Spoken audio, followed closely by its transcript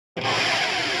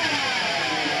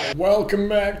Welcome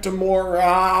back to more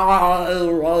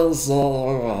iRacing.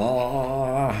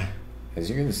 As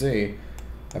you can see,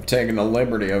 I've taken the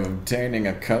liberty of obtaining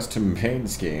a custom paint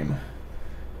scheme.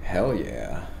 Hell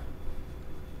yeah.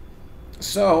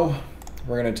 So,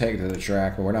 we're going to take to the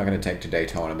track, but we're not going to take to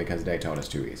Daytona because Daytona's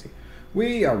too easy.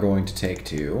 We are going to take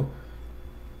to...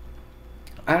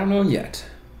 I don't know yet.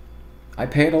 I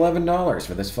paid $11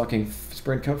 for this fucking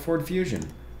Sprint Cup Ford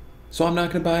Fusion. So I'm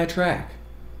not going to buy a track.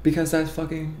 Because that's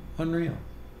fucking unreal.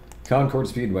 Concord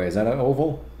Speedway, is that an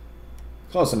oval?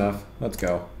 Close enough. Let's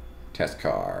go. Test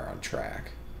car on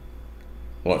track.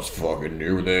 Let's fucking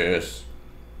do this.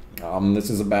 This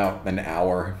is about an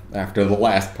hour after the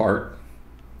last part.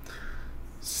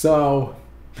 So,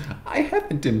 I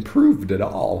haven't improved at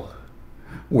all.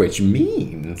 Which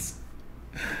means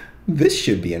this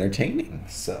should be entertaining.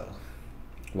 So,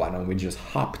 why don't we just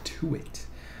hop to it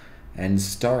and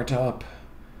start up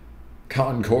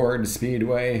Concord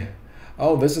Speedway.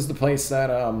 Oh, this is the place that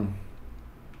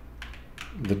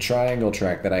the triangle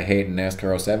track that I hate in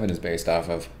NASCAR 07 is based off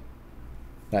of.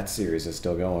 That series is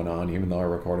still going on, even though I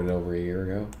recorded it over a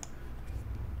year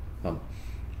ago.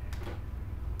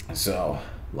 So,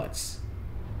 let's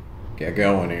get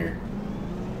going here.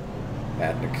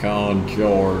 At the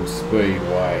Concord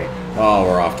Speedway. Oh,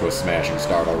 we're off to a smashing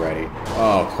start already.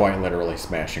 Oh, quite literally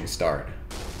smashing start.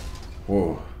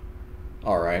 Whoa.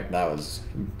 Alright, that was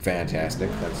fantastic.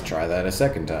 Let's try that a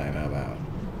second time. How about?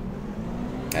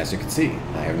 As you can see,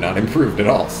 I have not improved at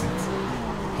all since.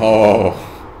 Oh.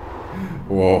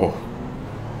 Whoa.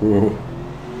 Whoa.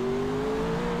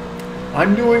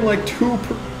 I'm doing like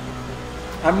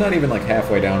I'm not even like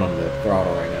halfway down on the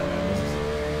throttle right now, man. This is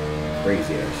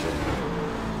crazy that shit.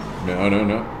 No, no,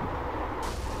 no.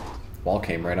 Wall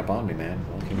came right up on me, man.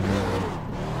 Wall came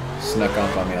right snuck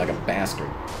up on me like a bastard.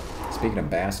 Speaking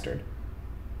of bastard.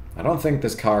 I don't think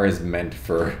this car is meant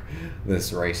for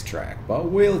this racetrack,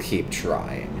 but we'll keep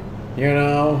trying. You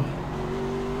know?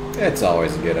 It's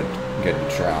always good to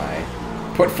try.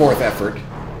 Put forth effort.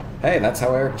 Hey, that's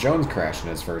how Eric Jones crashed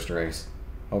in his first race.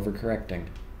 Overcorrecting.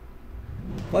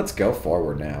 Let's go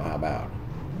forward now, how about?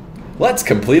 Let's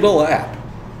complete a lap.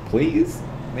 Please?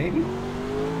 Maybe?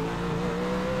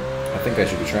 I think I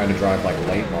should be trying to drive like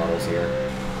late models here.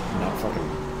 Not fucking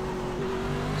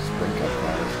Sprint Cup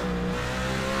cars.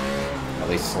 At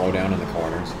least slow down in the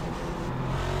corners.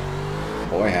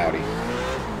 Boy, howdy.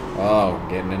 Oh,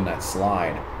 getting in that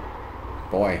slide.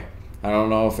 Boy, I don't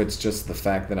know if it's just the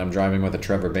fact that I'm driving with a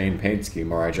TREVOR BAYNE paint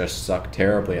scheme or I just suck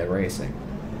terribly at racing.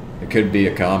 It could be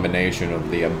a combination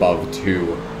of the above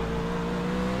two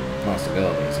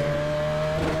possibilities here.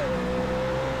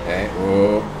 Okay,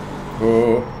 whoa,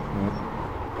 whoa.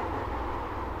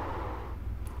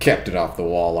 Kept it off the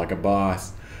wall like a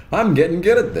boss. I'm getting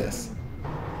good at this.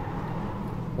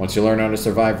 Once you learn how to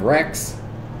survive wrecks,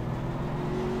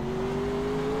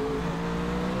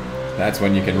 that's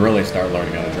when you can really start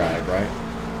learning how to drive, right?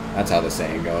 That's how the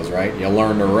saying goes, right? You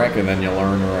learn to wreck and then you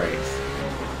learn to race.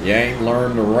 You ain't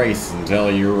learned to race until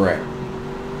you wreck.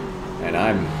 And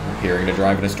I'm appearing to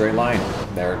drive in a straight line.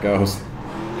 There it goes.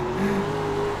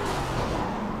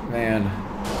 Man.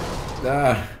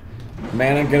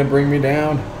 Man ain't gonna bring me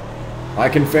down. I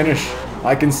can finish.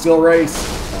 I can still race.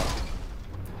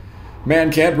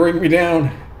 Man can't bring me down.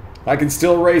 I can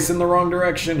still race in the wrong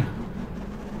direction.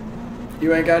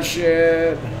 You ain't got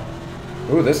shit.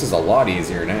 Ooh, this is a lot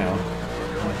easier now.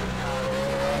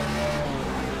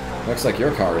 Looks like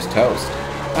your car is toast.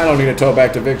 I don't need to tow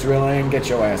back to victory lane. Get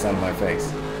your ass out of my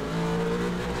face.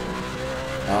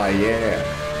 Ah, yeah.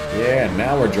 Yeah,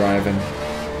 now we're driving.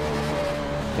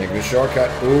 Taking a shortcut.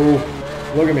 Ooh,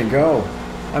 look at me go.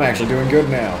 I'm actually doing good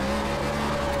now.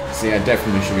 See, I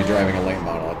definitely should be driving a late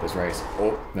model at this race.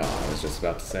 Oh, no, I was just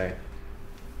about to say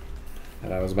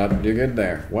that I was about to do good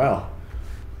there. Well,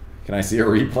 can I see a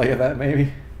replay of that,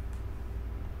 maybe?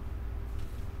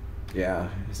 Yeah,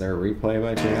 is there a replay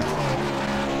by chance?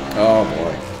 Oh,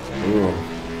 boy. Ooh.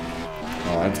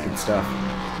 Oh, that's good stuff.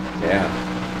 Yeah.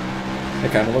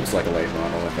 It kind of looks like a late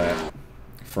model with that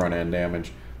front-end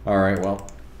damage. Alright, well,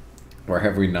 where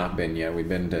have we not been yet? We've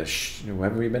been to...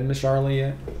 have we been to Charlotte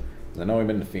yet? I know we've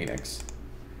been to Phoenix.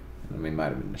 And we might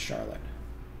have been to Charlotte.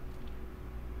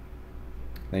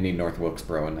 They need North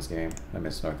Wilkesboro in this game. I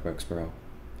miss North Wilkesboro.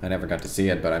 I never got to see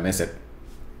it, but I miss it.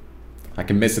 I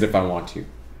can miss it if I want to.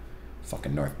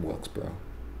 Fucking North Wilkesboro.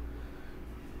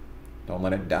 Don't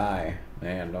let it die.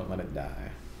 Man, don't let it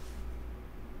die.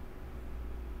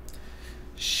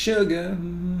 Sugar.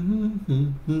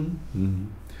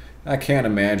 I can't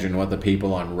imagine what the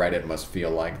people on Reddit must feel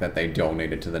like that they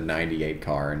donated to the 98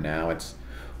 car and now it's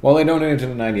Well, they donated to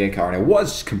the 98 car, and it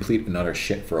was complete and utter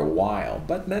shit for a while,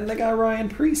 but then they got Ryan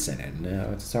Preece in it, and now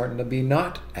it's starting to be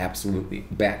not absolutely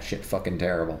batshit fucking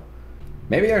terrible.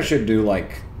 Maybe I should do,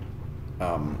 like,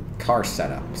 car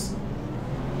setups.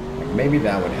 Like, maybe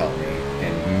that would help me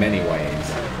in many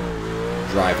ways,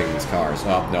 driving these cars.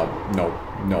 Oh,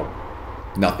 no.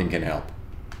 Nothing can help.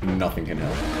 Nothing can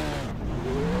help.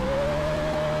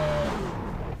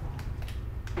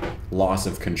 Loss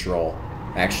of control.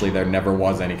 Actually, there never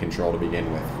was any control to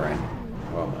begin with, friend.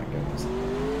 Oh my goodness.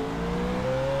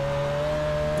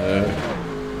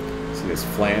 See this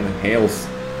hails.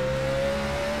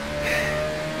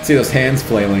 See those hands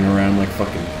flailing around like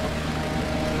fucking...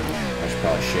 I should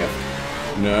probably shift.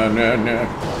 No.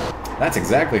 That's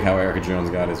exactly how Eric Jones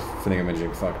got his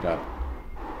thingamajig fucked up.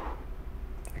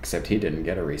 Except he didn't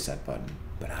get a reset button.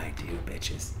 But I do,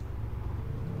 bitches.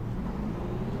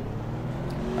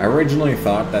 I originally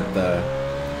thought that the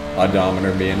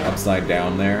odometer being upside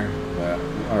down there, the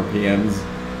RPMs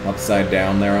upside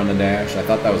down there on the dash, I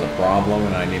thought that was a problem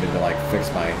and I needed to like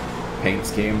fix my paint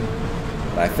scheme.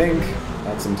 But I think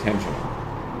that's intentional.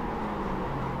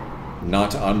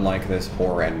 Not unlike this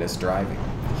horrendous driving.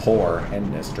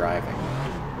 Horrendous driving.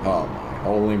 Oh my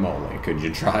holy moly, could you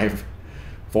drive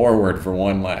forward for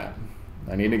one lap?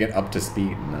 I need to get up to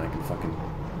speed and then I can fucking...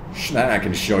 then I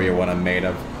can show you what I'm made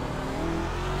of.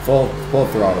 Full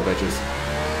throttle, bitches.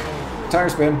 Tire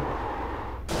spin.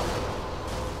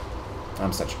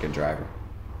 I'm such a good driver.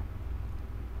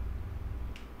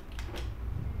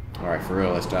 Alright, for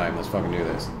real this time. Let's fucking do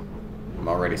this. I'm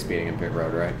already speeding in pit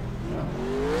road, right? No.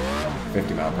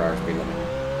 50 mile per hour speed limit.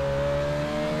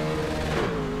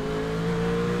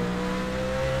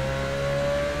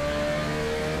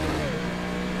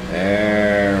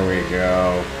 There we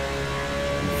go.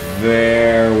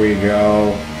 There we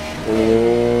go.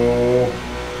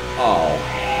 Oh,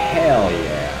 hell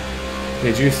yeah.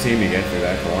 Did you see me get through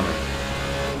that corner?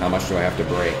 How much do I have to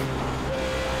brake?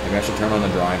 Maybe I should turn on the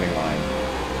driving line.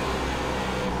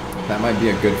 That might be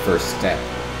a good first step.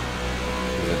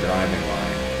 The driving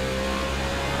line.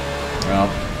 Well,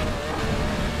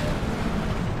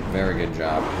 very good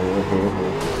job.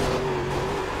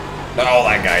 Oh,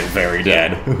 that guy's very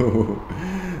dead.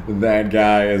 That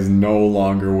guy is no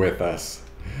longer with us.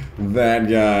 That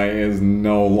guy is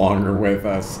no longer with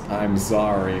us. I'm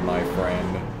sorry, my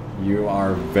friend. You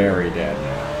are very dead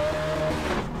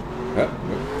now.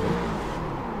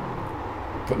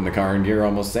 Putting the car in gear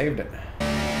almost saved it.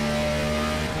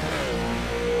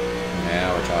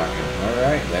 Now we're talking.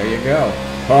 Alright, there you go.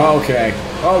 Okay.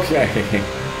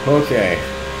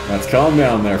 Let's calm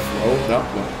down there. Oh, no.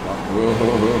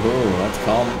 Let's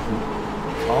calm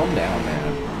down,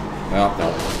 man. Oh, no.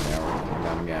 Now we're calm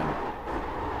down again.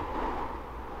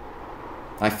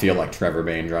 I feel like Trevor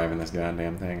Bayne driving this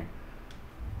goddamn thing.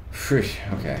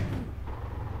 Okay.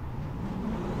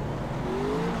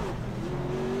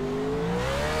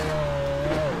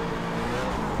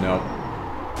 Nope.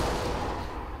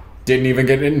 Didn't even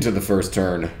get into the first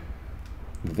turn.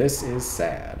 This is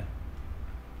sad.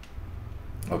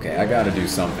 Okay, I gotta do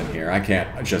something here. I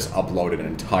can't just upload an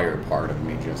entire part of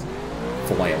me just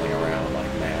flailing around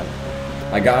like mad.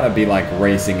 I gotta be like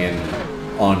racing in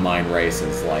online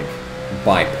races like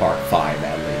by part 5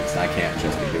 at least. I can't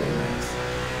just be doing this.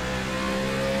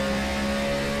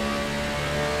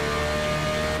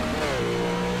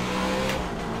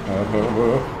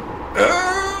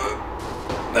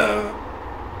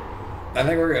 I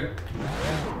think we're good.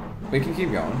 We can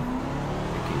keep going.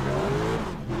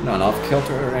 Not off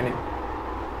kilter or any...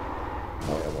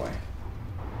 Boy, oh boy.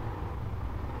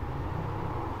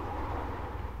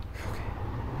 Okay.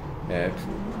 It's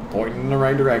pointing in the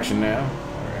right direction now.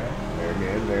 Alright, very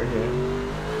good, very good.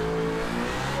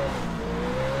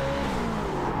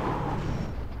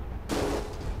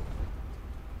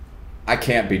 I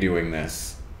can't be doing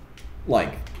this.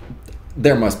 Like,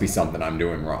 there must be something I'm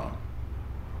doing wrong.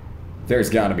 There's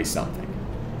gotta be something.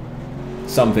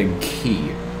 Something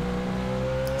key.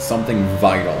 Something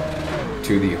vital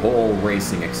to the whole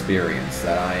racing experience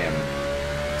that I am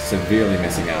severely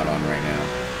missing out on right now.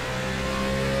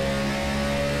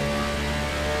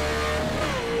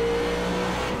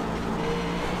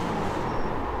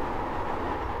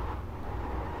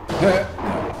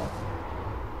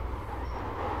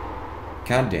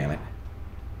 God damn it.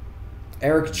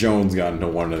 Eric Jones got into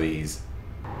one of these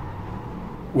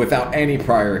without any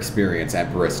prior experience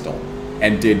at Bristol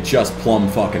and did just plumb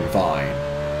fucking fine.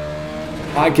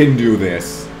 I can do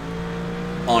this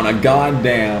on a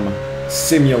goddamn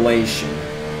simulation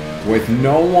with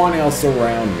no one else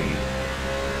around me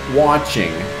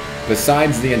watching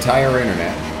besides the entire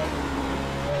internet.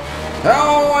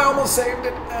 Oh, I almost saved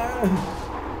it.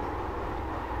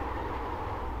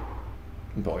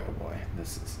 Boy, oh boy,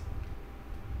 this is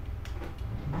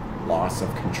loss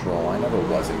of control. I never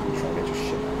was in control. Get your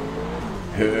shit out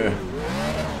of here.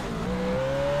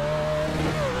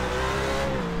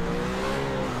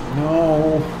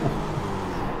 No.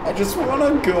 I just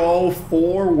want to go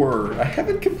forward. I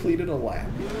haven't completed a lap.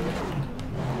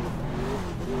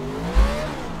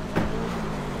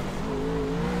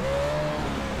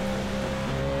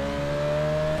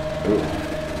 Ooh.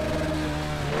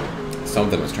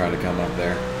 Something was trying to come up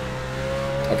there.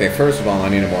 Okay, first of all, I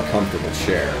need a more comfortable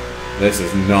chair. This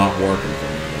is not working for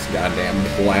me. This goddamn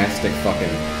plastic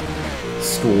fucking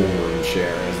schoolroom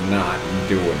chair is not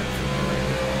doing it for me right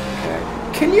now.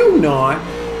 Okay? Can you not?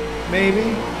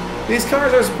 Maybe? These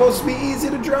cars are supposed to be easy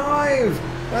to drive.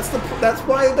 That's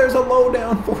why there's a low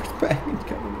down force package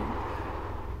coming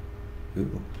in.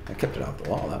 Ooh, I kept it off the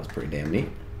wall. That was pretty damn neat.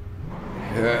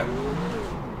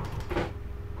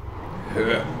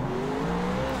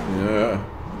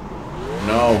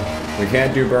 No, we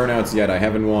can't do burnouts yet. I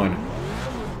haven't won.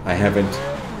 I haven't.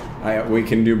 We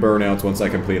can do burnouts once I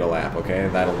complete a lap, okay?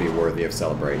 That'll be worthy of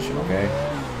celebration, okay?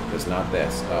 Just not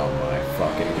this. Oh my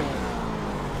fucking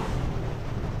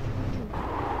god.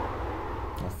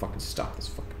 I'll fucking stop this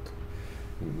fucking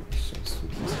piece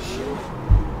of shit.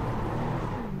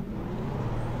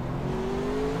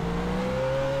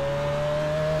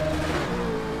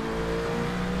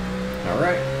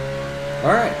 Alright.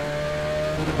 Alright.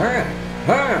 Alright.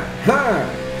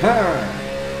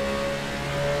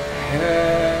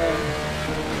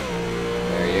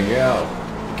 There you go.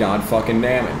 God fucking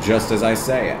damn it. Just as I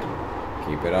say it.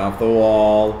 Keep it off the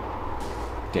wall.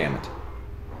 Damn it.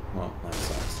 Well, that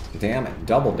sucks. Damn it.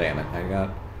 Double damn it. I got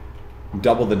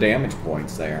double the damage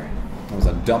points there. That was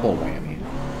a double whammy.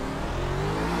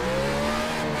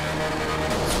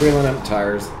 Squealing up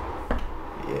tires.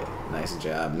 Yeah, nice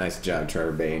job. Nice job,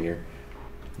 Trevor BAYNE.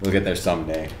 We'll get there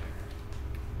someday.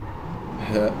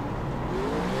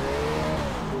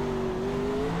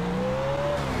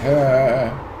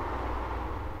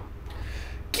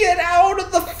 Get out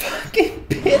of the fucking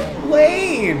pit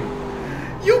lane!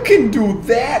 You can do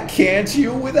that, can't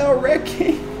you, without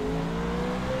wrecking?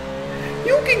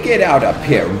 You can get out of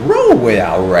pit road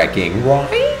without wrecking,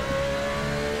 right?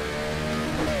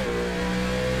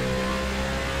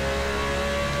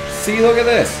 See, look at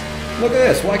this. Look at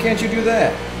this. Why can't you do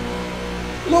that?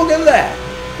 Look at that.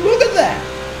 Look at that.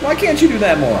 Why can't you do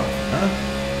that more? Huh?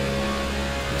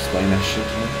 Explain that shit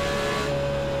to me.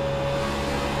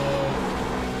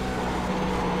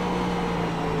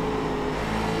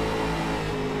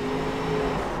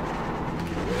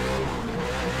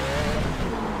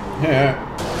 Yeah.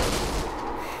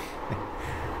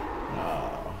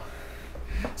 Oh.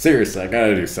 Seriously, I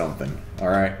gotta do something.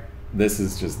 Alright? This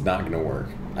is just not gonna work.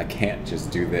 I can't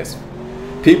just do this.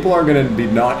 People are gonna be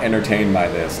not entertained by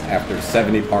this after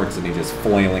 70 parts of me just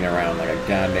flailing around like a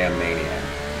goddamn maniac.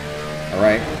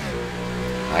 Alright?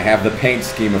 I have the paint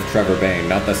scheme of Trevor BAYNE,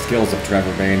 not the skills of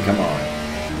Trevor BAYNE. Come on.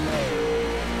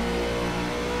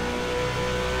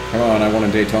 Come on, I won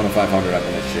a Daytona 500 up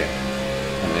in this shit.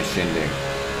 On this shindig.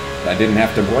 I didn't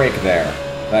have to brake there.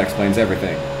 That explains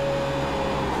everything.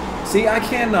 See, I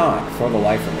cannot, for the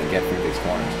life of me, get through these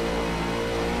corners.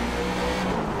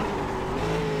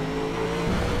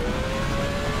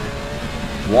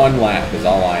 One lap is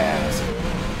all I ask.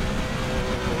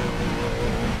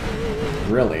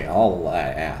 Really, all I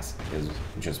ask is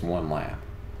just one lap.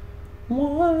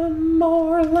 One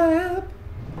more lap.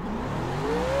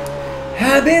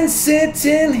 I've been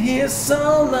sitting here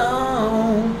so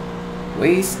long,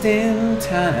 wasting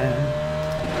time,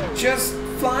 just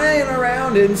flying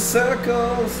around in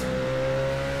circles.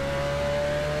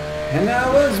 And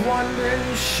I was wondering,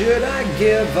 should I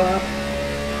give up?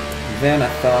 Then I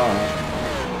thought,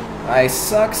 I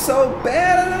suck so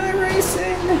bad at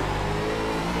iRacing.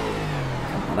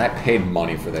 Come on, I paid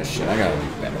money for this shit. I gotta do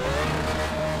better.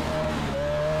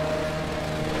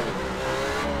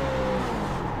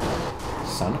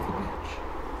 Son of a bitch.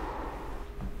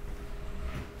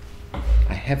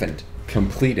 I haven't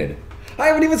completed. I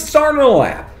haven't even started a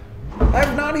lap. I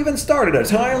have not even started a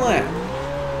time lap.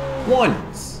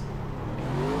 Once.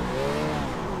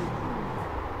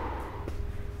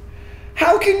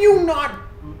 How can you not?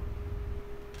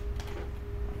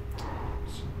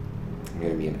 I'm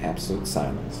going to be in absolute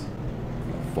silence.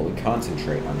 I'm going to fully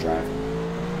concentrate on driving.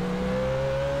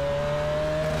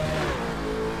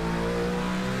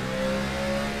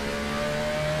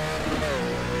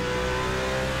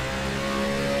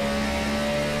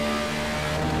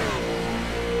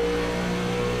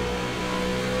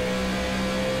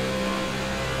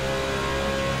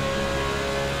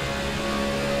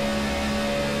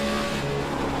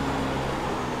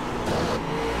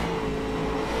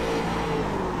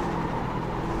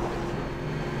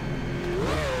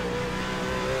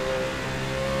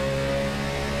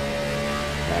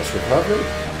 Nice recovery.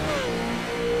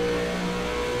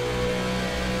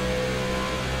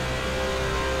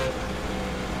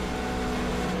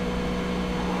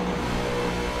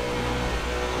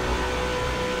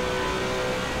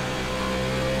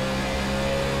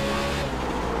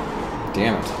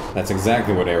 Damn it. That's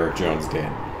exactly what Eric Jones did.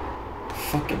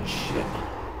 Fucking shit.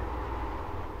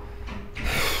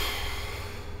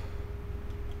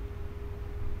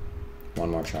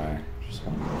 One more try. Just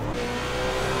one more.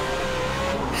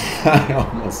 I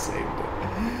almost saved it.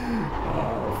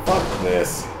 Oh, fuck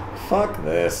this. Fuck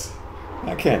this.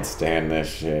 I can't stand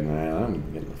this shit, man.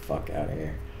 I'm getting the fuck out of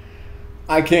here.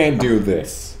 I can't do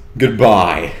this.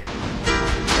 Goodbye.